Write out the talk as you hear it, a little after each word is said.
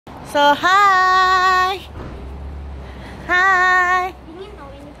So hi. Hi.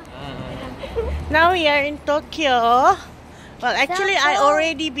 Now we are in Tokyo. Well, actually, I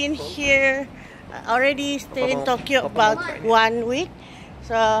already been here. Already stay in Tokyo about 1 week.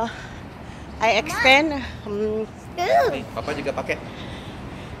 So I extend. Papa juga pakai.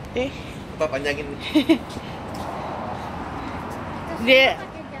 Papa panjangin.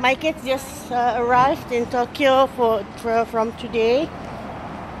 My kids just arrived in Tokyo from today.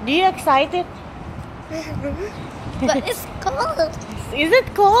 Are you excited? But it's cold. Is it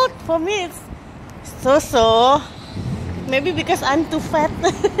cold? For me, it's so. Maybe because I'm too fat.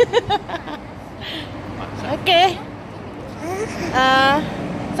 Okay.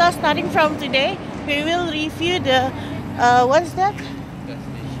 So starting from today, we will review the what's that?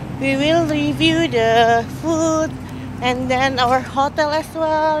 We will review the food and then our hotel as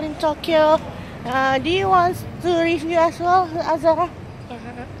well in Tokyo. Do you want to review as well, Azara?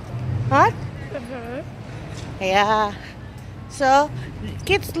 Huh? Yeah. So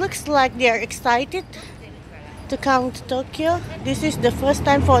kids looks like they are excited to come to Tokyo. This is the first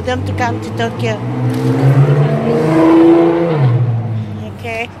time for them to come to Tokyo.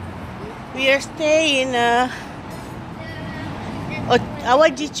 Okay. We are staying in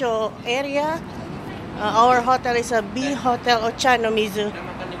Awajicho area. Our hotel is a B Hotel Ochanomizu.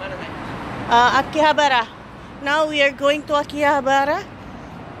 Akihabara. Now we are going to Akihabara.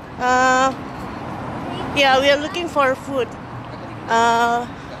 Yeah, we are looking for food. I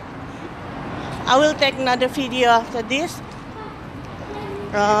will take another video after this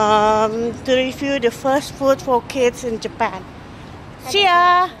to review the first food for kids in Japan. See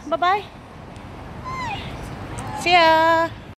ya! Bye bye! See ya!